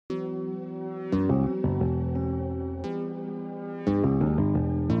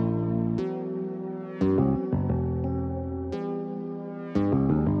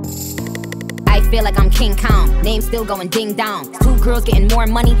feel like I'm King Kong. Name still going ding dong. Two girls getting more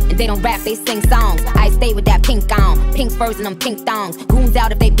money and they don't rap, they sing songs. I stay with that pink on, pink furs and them pink thongs. Goons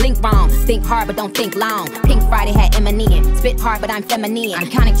out if they blink wrong. Think hard but don't think long. Pink Friday had Eminem. Spit hard but I'm feminine.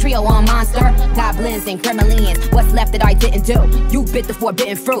 Iconic trio on Monster. Goblins and gremlins. What's left that I didn't do? You bit the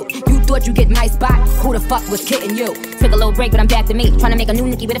forbidden fruit. You thought you get my spot. Who the fuck was kidding you? Took a little break but I'm back to me. Trying to make a new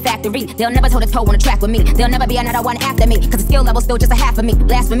Nicki with a factory. They'll never toe to toe on a track with me. There'll never be another one after me. Cause the skill level's still just a half of me.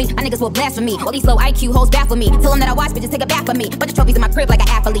 Blasphemy, my niggas will blaspheme. All these low IQ hoes baffle me. Tell them that I watch bitches take a back for me. But the trophies in my crib like an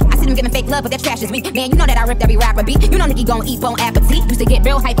athlete. I see them giving fake love but their trash is weak. Man, you know that I ripped every rapper beat. You know Nicki gon' eat bone appetite. Used to get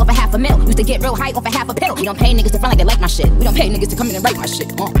real hype off a half a mil. Used to get real hype off a half a pill. We don't pay niggas to front like they like my shit. We don't pay niggas to come in and write my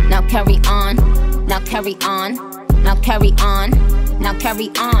shit. Now carry on. Now carry on. Now carry on. Now carry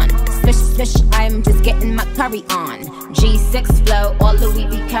on. Swish, swish, I'm just getting my curry on. G6 flow, all Louis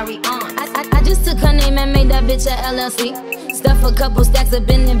V carry on. I just took her name and made that bitch a LLC. Stuff a couple stacks up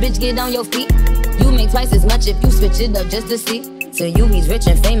in and bitch get on your feet. You make twice as much if you switch it up just to see. So you he's rich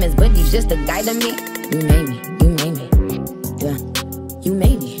and famous, but he's just a guy to me. You made me, you made me, yeah. You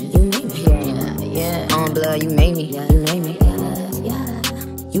made me, you made me, yeah, yeah. On blood, you made me, you made me, yeah.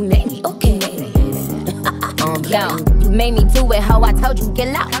 You made me, okay. On blood, you made me do it how I told you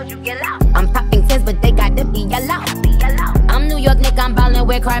get loud. I'm popping 10s, but they got to be yellow. I'm New York Nick, I'm ballin'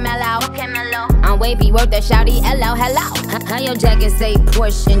 with Carmelo. I'm wavy, worth that shouty, hello, hello. How your jacket say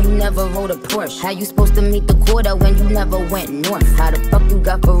Porsche and you never rode a Porsche? How you supposed to meet the quota when you never went north? How the fuck you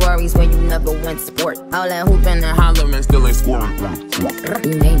got Ferraris when you never went sport? All that hoopin' and hollering still ain't scoring.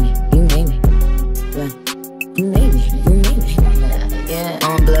 You made me, you made me, yeah. You made me, you made me, yeah.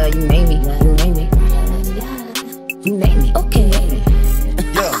 On blood, you made me, you made me, you made me, okay.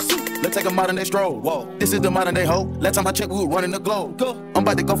 Yeah. Let's take a modern day stroll. Whoa, this is the modern day hoe. Last time I checked, we were running the globe. I'm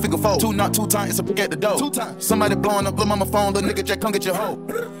about to go figure 4. 2 not 2 times, it's a pick at the door. 2 times. Somebody blowing up, blow on my phone, little nigga Jack, come get your hoe.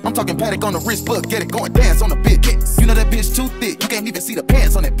 I'm talking paddock on the wrist, book, get it going, dance on the bit. You know that bitch too thick, you can't even see the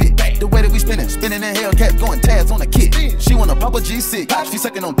pants on that bit. The way that we spinning in Hellcat, going tabs on the kit. She wanna pop a G6, she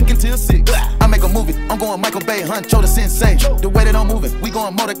sucking on dick until 6. I make a movie, I'm going Michael Bay, Huncho the Sensei. The way that I'm moving, we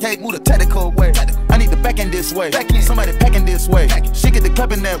going motorcade, move the tactical way. I need the back end this way, somebody packing this way. She get the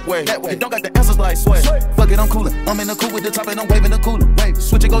clapping that way. You don't got the answers like sway. Fuck it, I'm coolin'. I'm in the coupe with the top and I'm waving the cooler. Wave,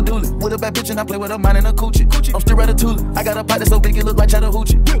 switch it, go do it. With a bad bitch and I play with her mind and a coochie. I'm still ratatouille. I got a pot that's so big it look like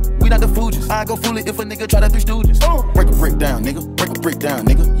Chattahoochee. We not the Fugees. I go fool it if a nigga try to 3 Stooges. Break a brick down, nigga. Break a brick down,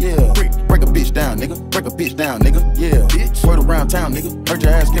 nigga. Yeah. Break a bitch down, nigga. Break a bitch down, nigga. Yeah. Bitch. Word around town, nigga. Heard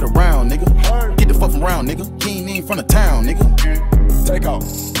your ass get around, nigga. Get the fuck around, nigga. He ain't even from the town, nigga. Take off.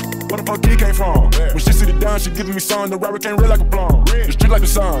 Where the fuck he came from? When she sit it down, she giving me sun. The rapper can't read like a blonde. The street like the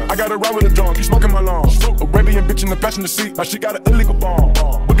sun. I got her ride with a drunk. He smoking my lungs. Arabian bitch in the passenger seat. Like she got an illegal bomb.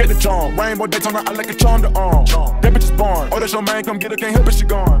 Look at the charm. Rainbow Daytona. I like a charm to arm. That bitch is born. Oh, that's your man. Come get her. Can't help it. She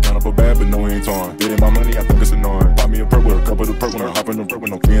gone. Kind of a bad, but no, he ain't torn. Getting my money. I think it's annoying. Buy me a perk with a couple of perk when I hop in the perk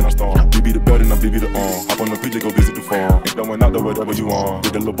with no key and I storm. BB the belt and I BB the arm. Hop on the PJ, go visit the farm. Ain't going out there, whatever you want.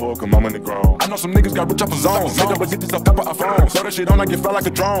 With the little boy, come on in the ground. I know some niggas got rich off a zone. Made up a digits off top of a phone. Throw that shit on, I get felt like a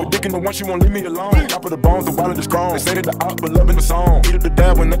drone. Dick in the one, she won't leave me alone. Top of the bones, the wallet is grown. They say that the out, but loving the song. Eat up the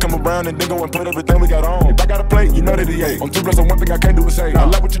dab when they come around and they go and put everything we got on. If I got a plate, you know that he ate. On 2 plus on 1 thing I can't do is say I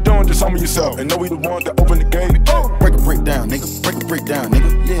like what you're doing, just show me yourself. And know we the ones that open the gate. Break a brick down, nigga. Break a brick down, nigga.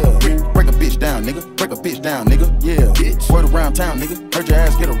 Yeah. Break a bitch down, nigga. Break a bitch down, nigga. Yeah. Bitch. Word around town, nigga. Heard your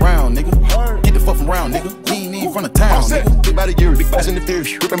ass get around, nigga. Get the fuck around, nigga. He ain't even from the town, nigga. Big body gear, big fast in the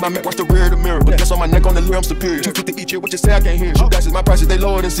fierce. Ripping my neck, watch the rear of the mirror. But that's on my neck on the lure, I'm superior. 250 each year, what you say I can't hear. Shoot dashes, my prices, they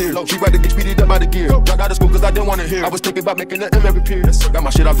lower than zero. She rather get speeded up by the gear. Dropped out of school cause I didn't wanna hear. I was thinking about making the M every period. Got my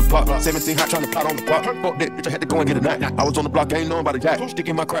shit out the pop. 17 hot trying to plot on the pop. Fuck that, bitch, I had to go and get a knife. I was on the block, ain't knowing about a jack.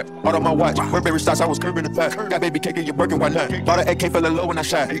 Sticking my crack, out on my watch. Burberry stocks, I was curving the fast. Got baby cake in your Birkin, why not? Thought the AK fell low when I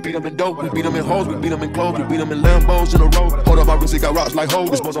shot. We beat them in dope, we beat them in hoes, we beat them in clothes, we beat them in Lambos in a row. Hold up, my wrist, it got rocks like hoes.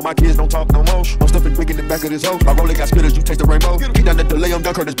 This on my kids, don't talk no more. I'm stuffing quick in the back of this hoe. My roller got spitters, you taste the rainbow. Keep down the delay, I'm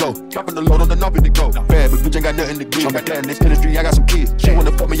done, Curtis blow. Dropping the load on the knob and it go. Bad, but bitch ain't got nothing to give. I'm back there in this industry, I got some kids. She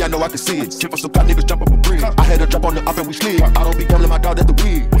wanna fuck me, I know I can see it. Shit for some cop niggas jump up a bridge. I had her jump on the up and we slid. I don't be gambling my dog at the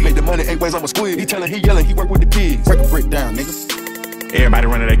wig. We made the money 8 ways, I'm a squid. He telling, he yelling, he work with the kids. Break a brick down, nigga. Everybody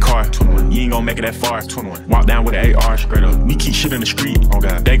running their car, 21. You ain't gon' make it that far, 21. Walk down with an AR, straight up. We keep shit in the street, oh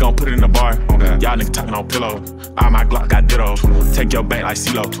God. They gon' put it in the bar, oh God. Y'all niggas talking on pillows. All my Glock got ditto, 21. Take your bank like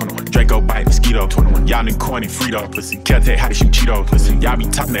CeeLo, 21. Draco bite mosquito, 21. Y'all niggas corny Frito, pussy. Can't tell how to shoot Cheetos, pussy. Y'all be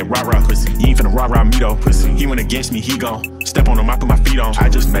talking that rah-rah, pussy. You ain't finna rah-rah me though, pussy. He went against me, he gon' step on him, I put my feet on. I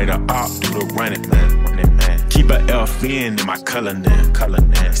just made a op, do the running, man. Keep a F in my color,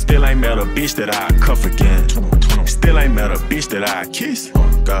 man. Still ain't met a bitch that I cuff again, 21. Still ain't met a bitch that I kiss,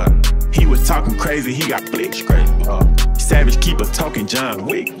 oh God. He was talking crazy, he got blitzed crazy. Savage keeper talking John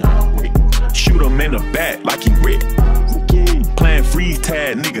Wick. Shoot him in the back like he Rick. Playing freeze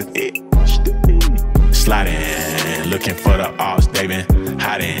tag, nigga. Sliding, looking for the ops, they been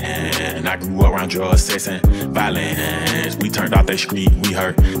hiding. I grew up around drugs, sex, and violence. We turned off that street, we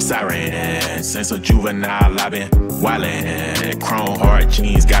heard sirens. Since a juvenile, I been wildin'. Chrome hard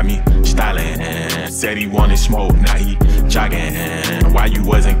jeans got me styling. Said he wanted smoke, now he jogging. While you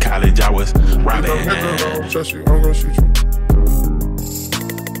was in college, I was robbing. I don't trust you, I'm gonna shoot you.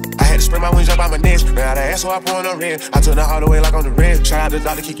 I had to spread my wings up on my knees. Ran out of ass, so I poured on red. I took the hard away like on the red. Shout out to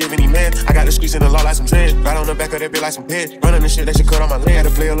Dugg, keep giving me man. I got the squeeze in the law like some dread. Right on the back of that bitch like some pit. Running the shit, that shit cut on my leg. Had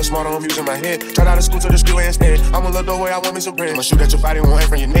to play a little smarter, I'm using my head. Tried out of school to the street instead. I'm a little doorway, I want me some bread. I'ma shoot at your body, won't aim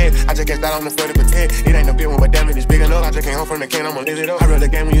from your neck. I just catch that on the 30 pretend. It ain't no big one, but damn it, it's big enough. I just came home from the can, I'ma live it up. I run the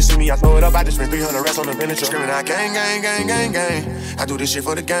game when you see me, I throw it up. I just spent 300 racks on the bench. Screaming out gang, gang, gang, gang, gang. I do this shit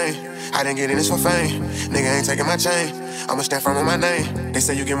for the game. I didn't get in this for fame. Nigga ain't taking my chain. I'ma stand firm on my name. They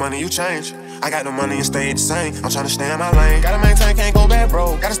say you get money, you change. I got no money and stay the same. I'm tryna stay in my lane. Gotta maintain, can't go bad,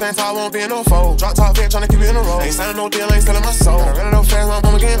 bro. Gotta stand tall, won't be in no fold. Drop top bitch, tryna keep it in a row. Ain't signing no deal, ain't selling my soul. Gotta run it up fast, my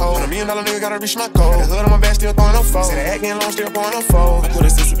mama getting old. $100 million nigga, gotta reach my goal. Got the hood on my back, still throwing up fold. Say the act getting long, still pouring up fold. I put a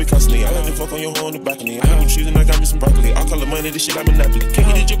sister because of me. I let them fuck on your hoe on the balcony. I have you choosing, I got me some broccoli. I call it money, this shit like Monopoly.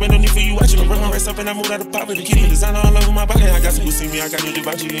 Can't get the drip, ain't no need for you watching me. Run my rest up and I moved out of poverty. Kitty designer all over my body. I got some who see me, I got new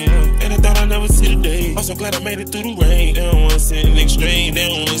Debauchery, yeah. And I thought I'd never see the day. I'm so glad I made it through the rain. They don't wanna see a nigga straight. They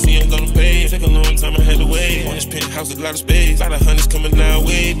don't wanna see I'm gonna pay. Take a long time, I had to wait. On this penthouse, a lot of space. Lot of hundreds coming our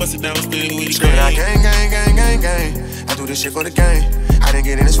way. Bust it down, split it with the screaming out gang, gang, gang, gang, gang. I do this shit for the game. I didn't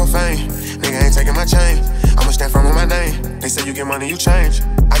get in this for fame. Nigga ain't taking my chain. I'ma stand firm on my name. They say you get money, you change.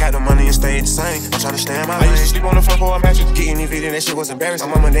 I got the money and stay the same. I'm tryna stay in my lane. I used to sleep on the floor for a mattress. Getting evicted, that shit was embarrassing.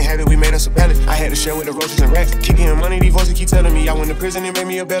 My mama didn't have it, we made us a pallet. I had to share with the roaches and rats. Kicking money, these voices keep telling me I went to prison, it made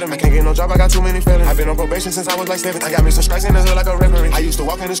me a better man. I can't get no job, I got too many felons. I've been on probation since I was like 7. I got me some strikes in the hood like a referee. I used to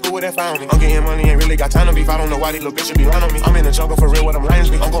walk into school with that found me. I'm getting money, ain't really got time to beef. I don't know why these little bitches be lying on me. I'm in the jungle for real, what them lions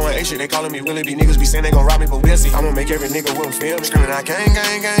be. I'm going A-shit, they calling me Willie B. Niggas be saying they gon' rob me, but we'll see. I'ma make every nigga with them feel me. Screaming out gang,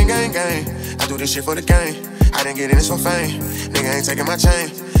 gang, gang, gang, gang. I do this shit for the game. I didn't get in this for fame. Nigga ain't taking my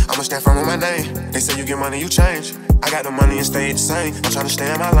chain. I'ma stand firm on my name. They say you get money, you change. I got the money and stay the same. I'm tryna stay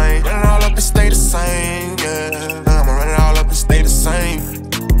in my lane. Run it all up and stay the same, yeah. I'ma run it all up and stay the same.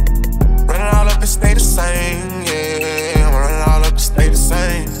 Run it all up and stay the same, yeah. I'ma run it all up and stay the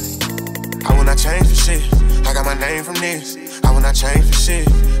same. I will not change for shit. I got my name from this. I will not change for shit.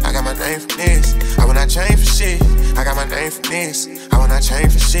 I got my name from this. I will not change for shit. I got my name from this. I will not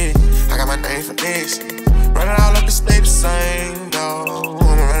change for shit. I got my name from this. Run it all up and stay the same, though.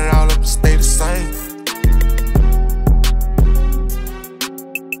 I'ma run it all up and stay the same.